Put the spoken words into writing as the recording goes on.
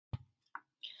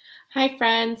Hi,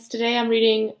 friends. Today I'm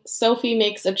reading Sophie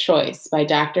Makes a Choice by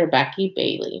Dr. Becky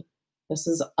Bailey. This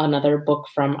is another book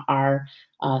from our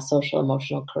social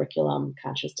emotional curriculum,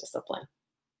 Conscious Discipline.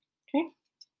 Okay.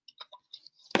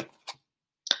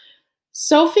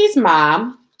 Sophie's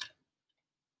mom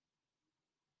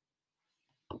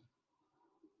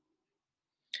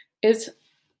is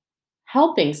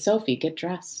helping Sophie get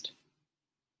dressed.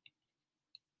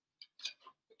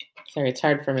 Sorry, it's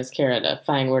hard for Miss Kara to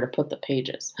find where to put the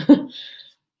pages.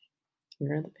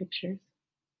 Here are the pictures.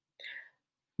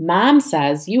 Mom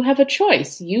says you have a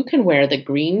choice. You can wear the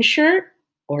green shirt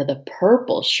or the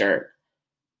purple shirt.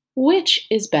 Which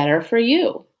is better for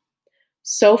you?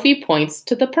 Sophie points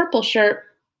to the purple shirt.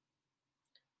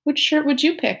 Which shirt would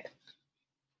you pick?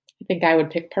 I think I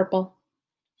would pick purple.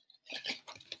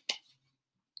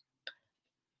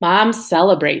 Mom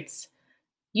celebrates.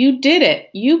 You did it.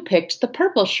 You picked the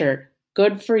purple shirt.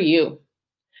 Good for you.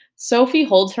 Sophie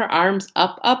holds her arms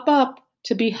up, up, up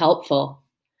to be helpful.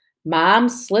 Mom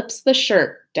slips the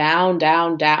shirt down,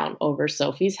 down, down over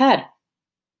Sophie's head.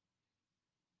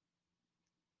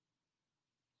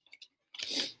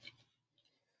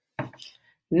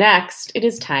 Next, it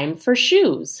is time for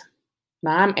shoes.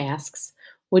 Mom asks,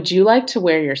 would you like to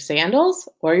wear your sandals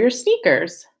or your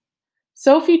sneakers?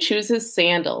 Sophie chooses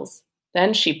sandals.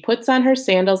 Then she puts on her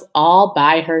sandals all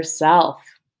by herself.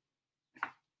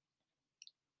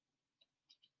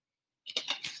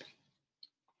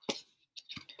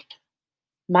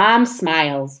 Mom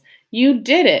smiles. You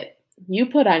did it. You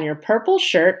put on your purple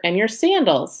shirt and your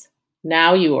sandals.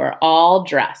 Now you are all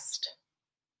dressed.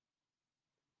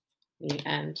 The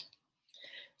end.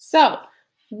 So,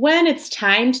 when it's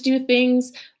time to do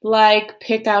things like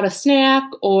pick out a snack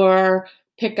or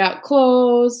pick out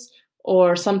clothes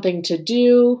or something to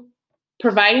do,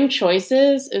 providing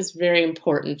choices is very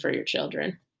important for your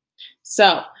children.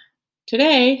 So,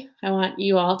 today I want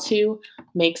you all to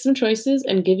make some choices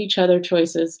and give each other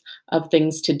choices of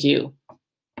things to do.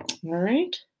 All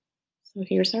right? So,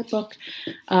 here's our book.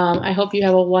 I hope you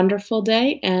have a wonderful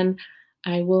day, and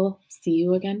I will see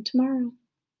you again tomorrow.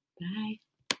 Bye.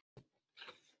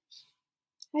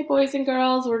 Hi, boys and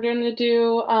girls. We're going to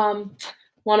do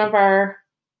one of our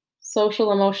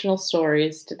social emotional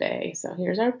stories today. So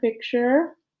here's our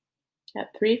picture. Got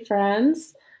 3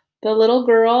 friends. The little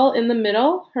girl in the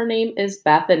middle, her name is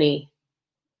Bethany.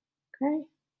 Okay. All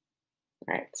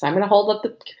right. So I'm going to hold up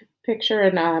the picture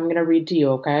and I'm going to read to you,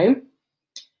 okay?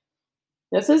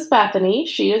 This is Bethany.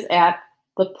 She is at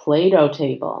the Play-Doh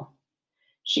table.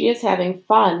 She is having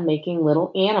fun making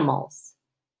little animals.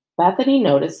 Bethany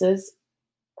notices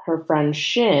her friend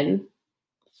Shin,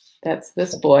 that's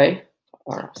this boy,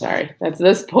 that's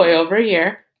this boy over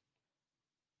here,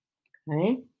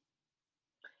 okay,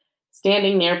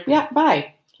 standing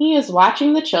nearby. He is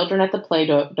watching the children at the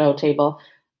Play-Doh table.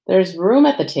 There's room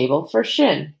at the table for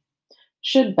Shin.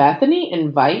 Should Bethany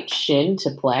invite Shin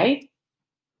to play?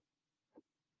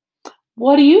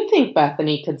 What do you think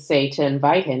Bethany could say to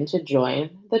invite him to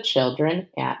join the children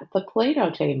at the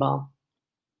Play-Doh table?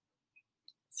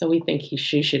 So we think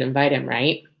she should invite him,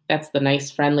 right? That's the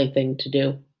nice, friendly thing to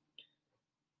do.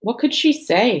 What could she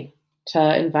say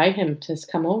to invite him to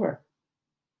come over?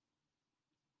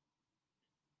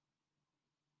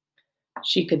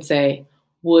 She could say,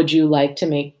 would you like to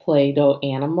make Play-Doh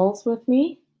animals with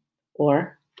me?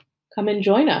 Or, come and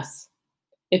join us.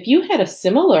 If you had a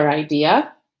similar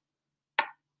idea,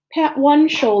 pat one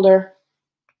shoulder.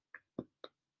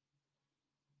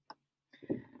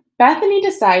 Bethany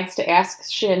decides to ask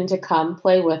Shin to come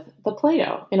play with the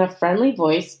Play-Doh. In a friendly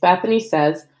voice, Bethany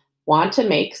says, want to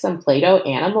make some Play-Doh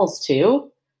animals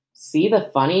too? See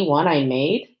the funny one I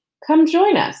made? Come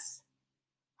join us.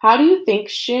 How do you think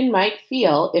Shin might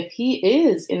feel if he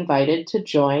is invited to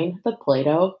join the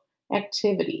Play-Doh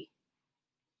activity?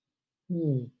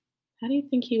 How do you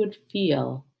think he would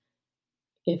feel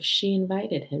if she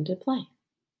invited him to play?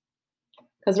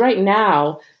 Because right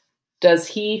now, does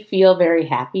he feel very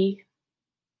happy?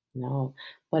 No.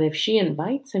 But if she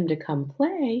invites him to come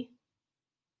play,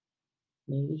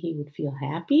 maybe he would feel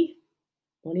happy?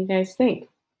 What do you guys think?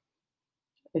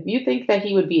 If you think that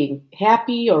he would be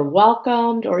happy or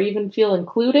welcomed or even feel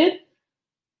included,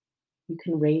 you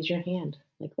can raise your hand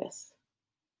like this.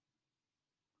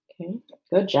 Okay,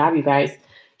 good job, you guys.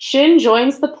 Shin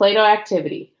joins the Play-Doh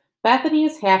activity. Bethany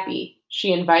is happy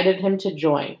she invited him to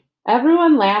join.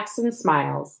 Everyone laughs and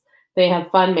smiles. They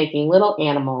have fun making little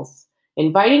animals.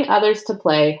 Inviting others to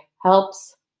play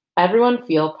helps everyone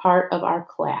feel part of our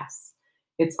class.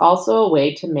 It's also a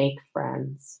way to make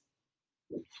friends.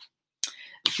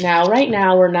 Now, right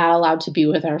now, we're not allowed to be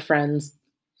with our friends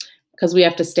because we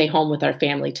have to stay home with our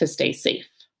family to stay safe.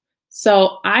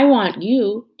 So I want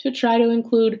you to try to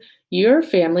include your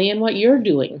family in what you're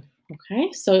doing.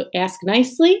 Okay, so ask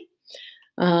nicely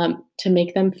to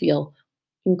make them feel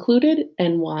included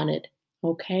and wanted.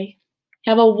 Okay,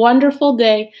 have a wonderful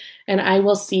day, and I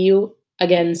will see you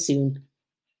again soon.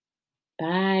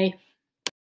 Bye.